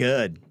and you're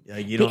good.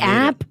 You don't the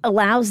app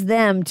allows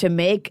them to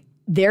make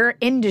their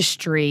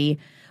industry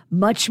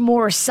much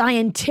more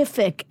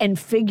scientific and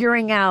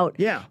figuring out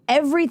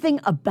everything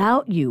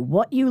about you,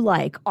 what you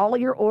like, all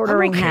your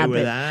ordering I'm okay habits.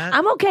 with that.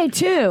 I'm okay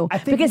too,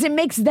 because it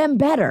makes them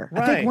better.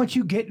 I think once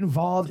you get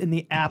involved in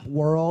the app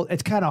world,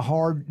 it's kind of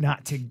hard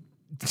not to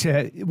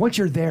once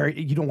you're there,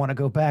 you don't want to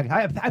go back.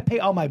 I pay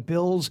all my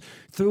bills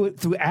through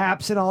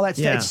apps and all that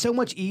stuff. Yeah. It's so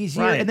much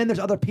easier. Right. And then there's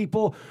other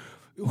people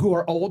who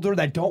are older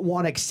that don't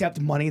want to accept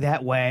money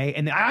that way,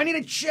 and I need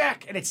a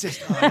check, and it's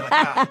just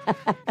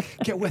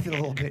get with it a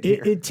little bit.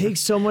 It takes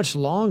so much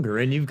longer,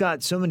 and you've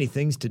got so many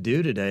things to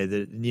do today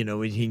that, you know,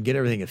 when you can get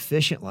everything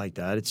efficient like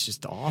that, it's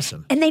just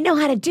awesome. And they know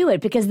how to do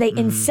it because they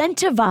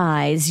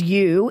incentivize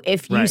you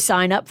if you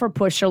sign up for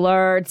push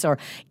alerts or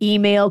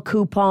email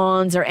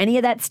coupons or any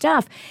of that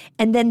stuff.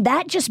 And then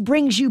that just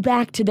brings you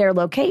back to their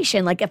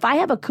location. Like if I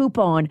have a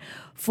coupon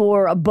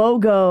for a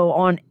BOGO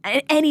on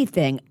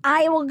anything,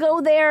 I will go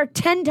there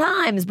 10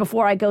 times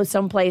before I go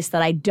someplace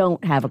that I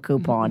don't have a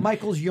coupon.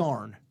 Michael's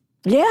Yarn.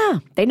 Yeah,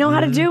 they know how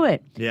to do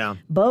it. Yeah.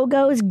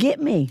 BOGOs get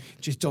me.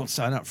 Just don't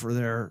sign up for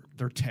their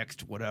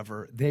text,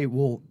 whatever.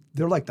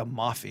 They're like the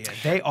mafia.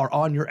 They are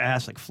on your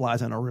ass like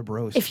flies on a rib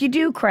roast. If you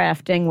do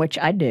crafting, which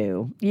I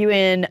do, you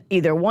in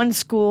either one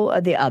school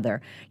or the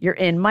other. You're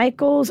in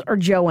Michael's or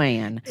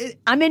Joanne.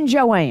 I'm in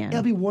Joanne.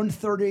 It'll be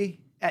 1:30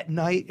 at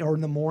night or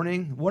in the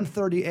morning,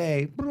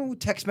 1:30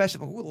 text message,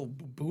 a little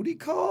booty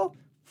call.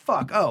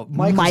 Fuck. Oh,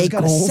 Michael's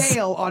got a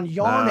sale on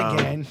yarn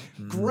again.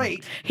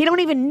 Great. He don't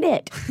even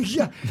knit.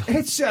 Yeah,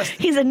 it's just.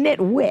 He's a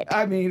nitwit.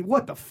 I mean,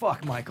 what the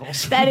fuck,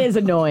 Michaels? That is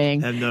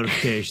annoying. And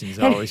notifications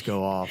always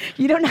go off.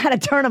 You don't know how to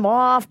turn them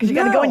off because you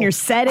got to go in your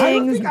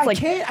settings. I don't think I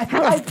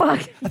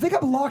can't. I think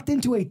I'm locked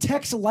into a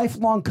text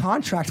lifelong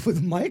contract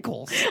with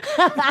Michaels.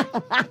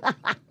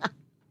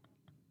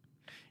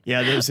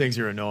 Yeah, those things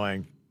are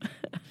annoying.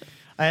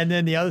 And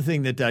then the other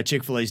thing that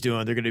Chick-fil-A is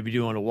doing, they're going to be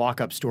doing a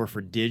walk-up store for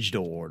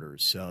digital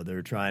orders. So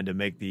they're trying to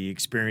make the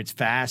experience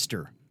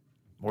faster,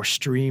 more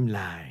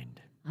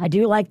streamlined. I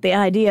do like the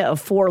idea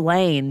of 4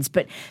 lanes,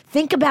 but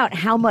think about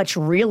how much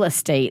real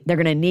estate they're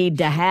going to need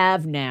to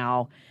have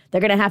now.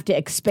 They're going to have to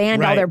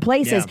expand all their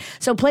places. Yeah.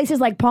 So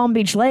places like Palm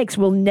Beach Lakes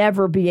will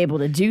never be able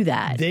to do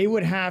that. They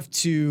would have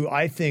to,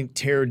 I think,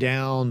 tear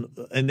down,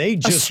 and they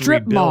just a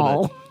strip rebuild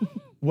mall. It.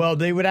 Well,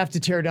 they would have to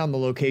tear down the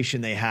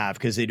location they have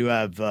because they do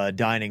have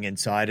dining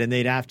inside, and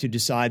they'd have to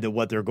decide that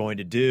what they're going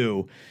to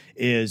do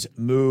is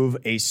move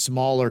a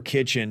smaller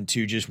kitchen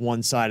to just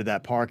one side of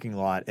that parking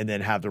lot and then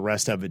have the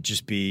rest of it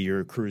just be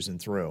you're cruising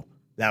through.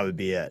 That would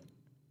be it.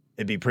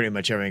 It'd be pretty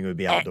much everything would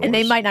be outdoors. And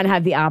they might not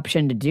have the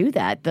option to do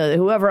that.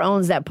 Whoever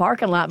owns that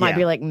parking lot might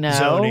be like, no.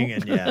 Zoning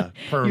and,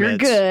 permits. You're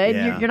good.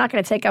 Yeah. You're not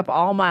going to take up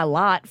all my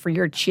lot for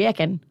your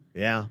chicken.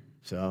 Yeah.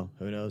 So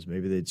who knows?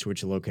 Maybe they'd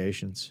switch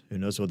locations. Who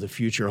knows what the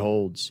future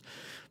holds?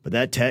 But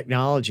that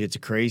technology, it's a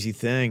crazy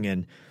thing.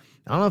 And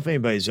I don't know if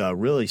anybody's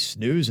really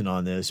snoozing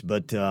on this,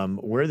 but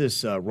where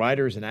this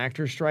writers and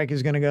actors strike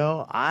is going to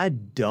go, I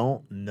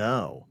don't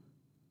know.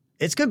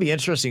 It's going to be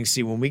interesting to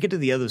see when we get to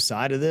the other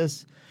side of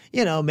this.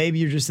 You know, maybe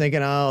you're just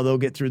thinking, oh, they'll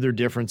get through their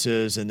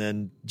differences. And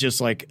then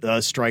just like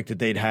a strike that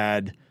they'd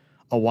had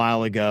a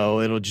while ago,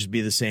 it'll just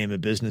be the same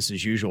in business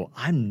as usual.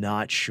 I'm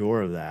not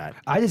sure of that.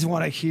 I just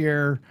want to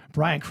hear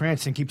Bryan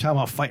Cranston keep talking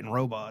about fighting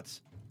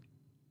robots.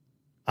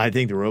 I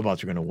think the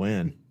robots are going to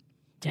win.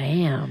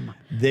 Damn.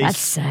 That's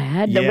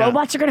sad. The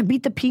robots are going to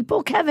beat the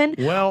people, Kevin.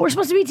 Well, we're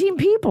supposed to be team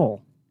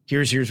people.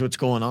 Here's what's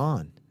going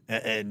on.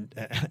 And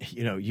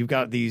you know, you've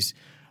got these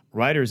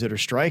writers that are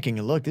striking.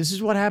 And look, this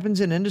is what happens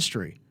in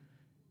industry.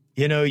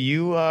 You know,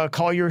 you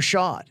call your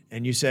shot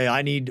and you say,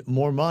 I need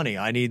more money.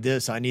 I need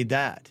this. I need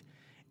that.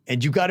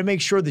 And you've got to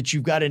make sure that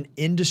you've got an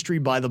industry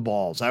by the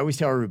balls. I always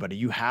tell everybody,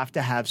 you have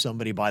to have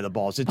somebody by the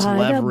balls. It's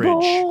leverage. The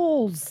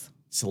balls.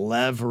 It's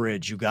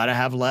leverage. You got to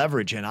have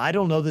leverage. And I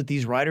don't know that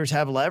these writers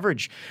have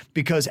leverage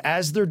because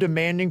as they're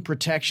demanding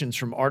protections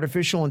from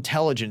artificial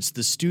intelligence,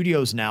 the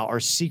studios now are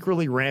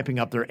secretly ramping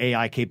up their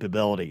AI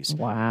capabilities.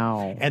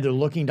 Wow. And they're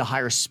looking to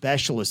hire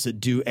specialists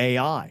that do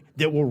AI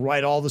that will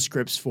write all the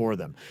scripts for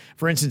them.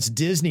 For instance,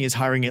 Disney is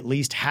hiring at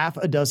least 6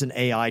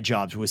 AI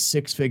jobs with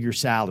 6-figure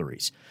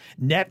salaries.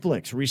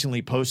 Netflix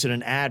recently posted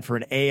an ad for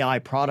an AI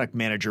product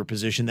manager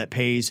position that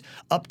pays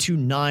up to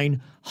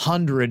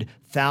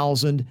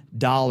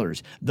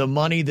 $900,000. The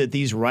money that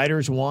these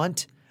writers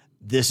want,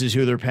 this is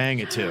who they're paying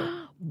it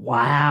to.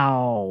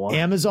 Wow.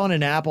 Amazon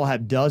and Apple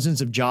have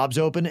dozens of jobs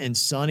open, and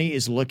Sony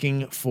is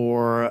looking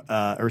for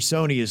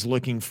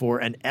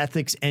an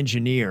ethics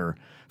engineer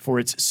for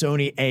its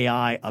Sony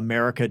AI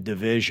America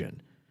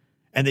division.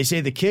 And they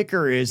say the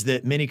kicker is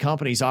that many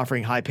companies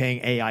offering high-paying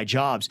AI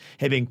jobs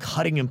have been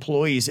cutting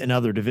employees in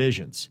other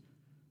divisions.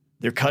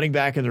 They're cutting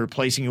back and they're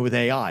replacing it with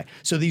AI.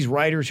 So these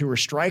writers who are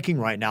striking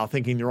right now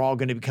thinking they're all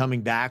going to be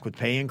coming back with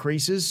pay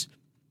increases,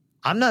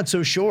 I'm not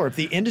so sure. If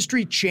the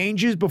industry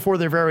changes before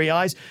their very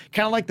eyes,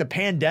 kind of like the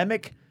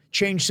pandemic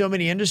changed so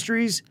many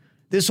industries,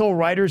 this whole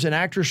writers and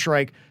actors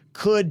strike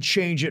could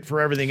change it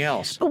for everything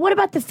else. But what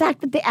about the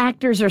fact that the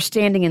actors are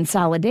standing in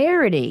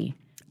solidarity?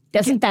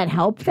 Doesn't that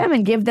help them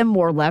and give them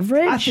more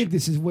leverage? I think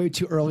this is way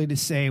too early to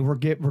say we're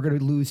going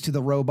to lose to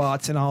the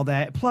robots and all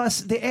that.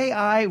 Plus, the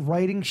AI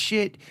writing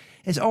shit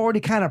has already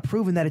kind of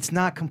proven that it's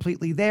not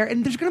completely there.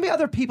 And there's going to be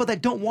other people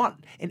that don't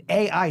want an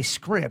AI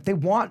script. They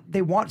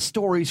want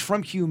stories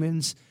from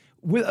humans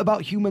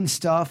about human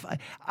stuff.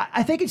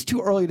 I think it's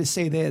too early to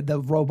say that the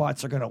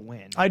robots are going to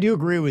win. I do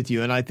agree with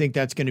you, and I think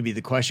that's going to be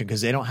the question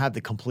because they don't have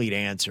the complete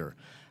answer.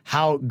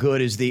 How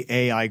good is the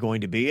AI going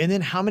to be? And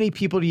then how many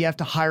people do you have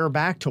to hire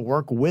back to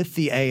work with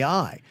the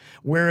AI?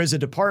 Whereas a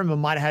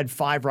department might have had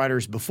 5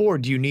 writers before,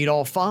 do you need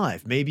all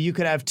 5? Maybe you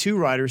could have 2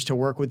 writers to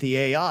work with the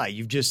AI.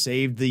 You've just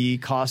saved the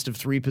cost of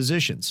 3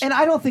 positions. And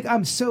I don't think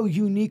I'm so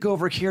unique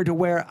over here to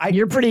where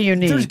You're pretty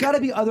unique. There's got to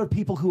be other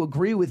people who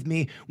agree with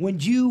me. When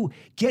you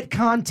get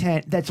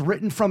content that's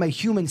written from a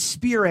human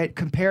spirit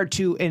compared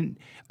to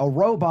a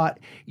robot,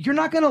 you're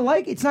not going to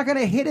like it. It's not going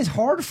to hit as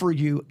hard for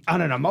you on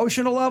an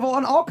emotional level,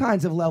 on all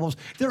kinds of levels.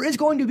 There is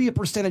going to be a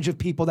percentage of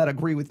people that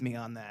agree with me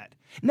on that.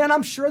 And then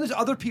I'm sure there's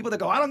other people that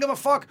go, I don't give a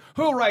fuck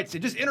who writes it.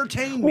 Just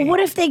entertain me. Well,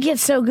 what if they get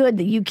so good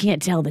that you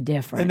can't tell the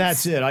difference? And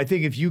that's it. I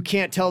think if you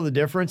can't tell the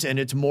difference and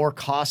it's more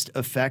cost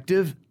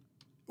effective,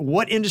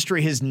 what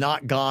industry has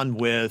not gone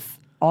with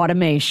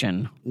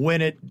automation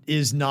when it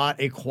is not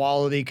a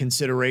quality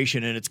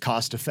consideration and it's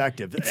cost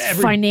effective? It's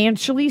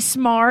financially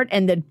smart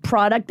and the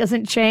product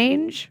doesn't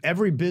change.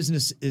 Every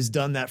business has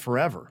done that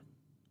forever.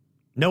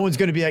 No one's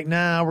going to be like,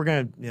 nah, we're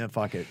going to,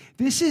 fuck it.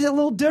 This is a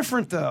little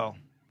different, though.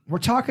 We're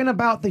talking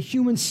about the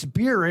human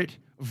spirit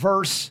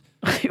versus...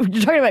 You're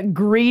talking about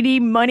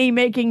greedy,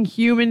 money-making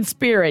human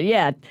spirit.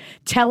 Yeah.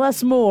 Tell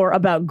us more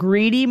about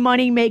greedy,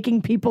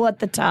 money-making people at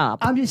the top.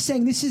 I'm just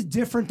saying this is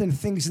different than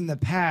things in the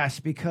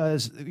past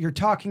because you're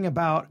talking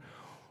about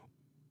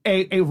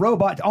a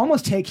robot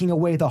almost taking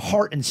away the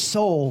heart and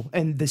soul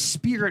and the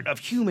spirit of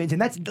humans.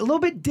 And that's a little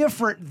bit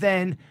different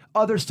than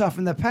other stuff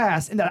in the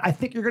past. And I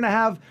think you're going to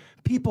have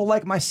people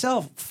like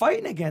myself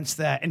fighting against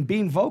that and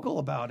being vocal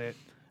about it.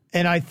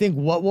 And I think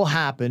what will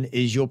happen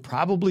is you'll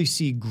probably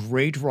see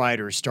great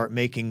writers start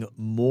making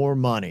more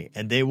money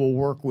and they will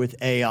work with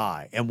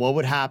AI. And what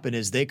would happen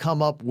is they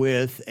come up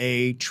with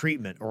a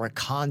treatment or a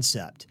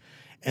concept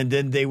and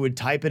then they would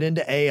type it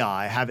into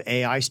AI, have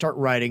AI start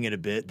writing it a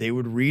bit. They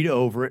would read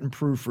over it and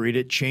proofread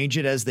it, change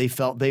it as they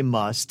felt they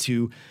must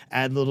to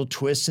add little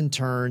twists and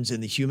turns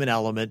in the human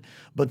element.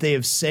 But they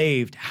have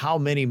saved how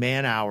many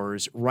man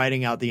hours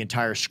writing out the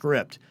entire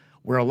script,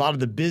 where a lot of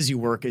the busy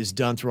work is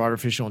done through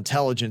artificial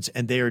intelligence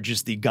and they are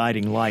just the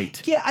guiding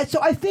light. Yeah, so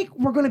I think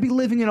we're going to be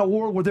living in a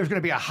world where there's going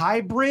to be a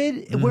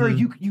hybrid where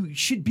you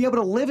should be able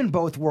to live in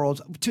both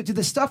worlds to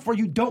the stuff where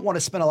you don't want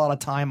to spend a lot of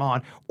time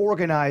on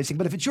organizing.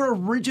 But if it's your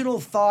original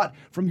thought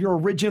from your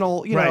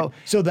original, you know.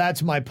 So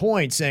that's my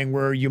point, saying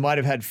where you might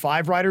have had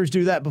 5 writers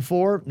do that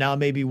before, now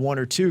maybe 1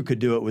 or 2 could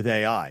do it with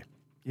AI.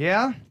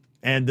 Yeah.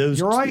 And those,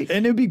 you're right.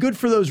 And it would be good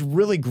for those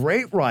really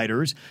great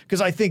writers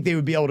because I think they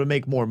would be able to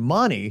make more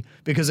money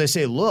because they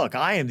say, look,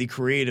 I am the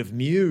creative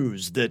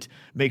muse that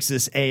makes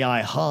this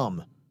AI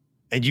hum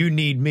and you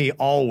need me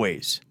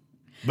always.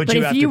 But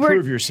you have to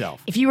prove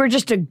yourself. If you were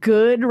just a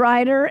good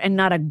writer and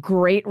not a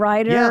great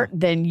writer,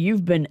 then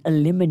you've been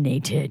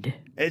eliminated.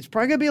 It's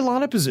probably going to be a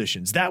lot of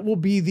positions. That will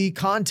be the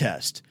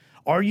contest.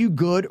 Are you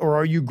good or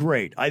are you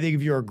great? I think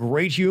if you're a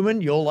great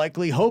human, you'll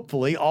likely,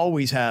 hopefully,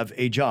 always have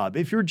a job.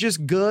 If you're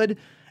just good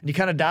and you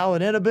kind of dial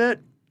it in a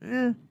bit,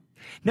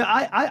 No,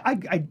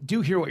 I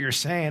do hear what you're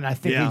saying. I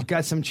think we've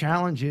got some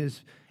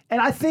challenges.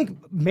 And I think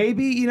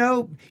maybe,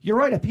 you're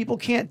right. If people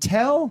can't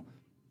tell,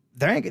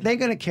 they ain't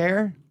going to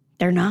care.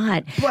 They're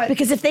not.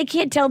 Because if they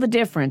can't tell the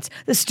difference,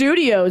 the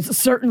studios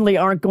certainly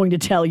aren't going to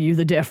tell you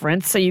the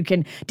difference so you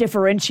can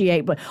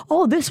differentiate. But,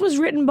 this was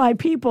written by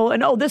people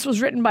and, this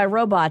was written by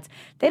robots.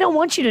 They don't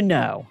want you to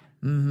know.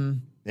 Mm-hmm.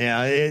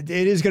 Yeah, it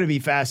is going to be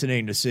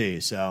fascinating to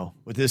see. So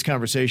with this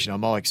conversation,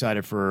 I'm all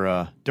excited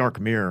for Dark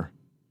Mirror.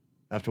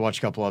 I have to watch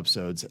a couple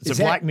episodes. It's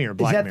Black Mirror.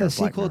 Is that the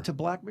sequel to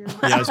Black Mirror?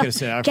 Yeah, I was going to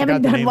say, I Kevin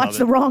forgot the name watched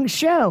the wrong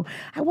show.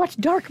 I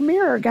watched Dark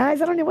Mirror, guys.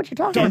 I don't know what you're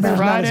talking about.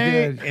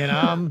 Friday, and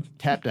I'm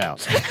tapped out.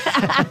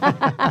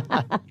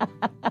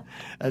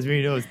 That's when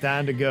you know it's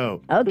time to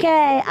go.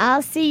 Okay,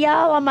 I'll see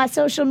y'all on my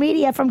social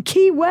media from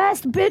Key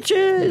West,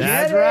 bitches.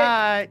 That's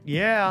right.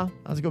 Yeah,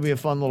 that's going to be a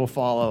fun little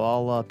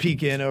follow. I'll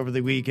peek in over the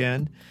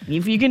weekend.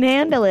 If you can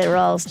handle it,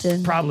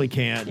 Ralston. Probably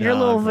can't. You're a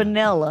little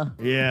vanilla.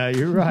 Yeah,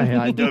 you're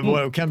right.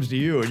 When it comes to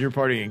you and you're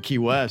partying in Key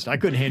West, I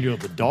couldn't handle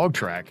the dog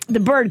track. The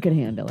bird could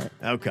handle it.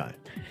 Okay.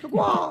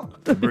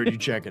 The bird, you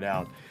check it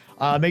out.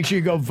 Make sure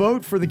you go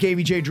vote for the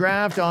KVJ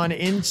Draft on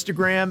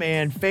Instagram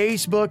and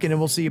Facebook, and then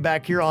we'll see you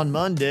back here on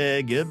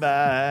Monday.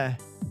 Goodbye.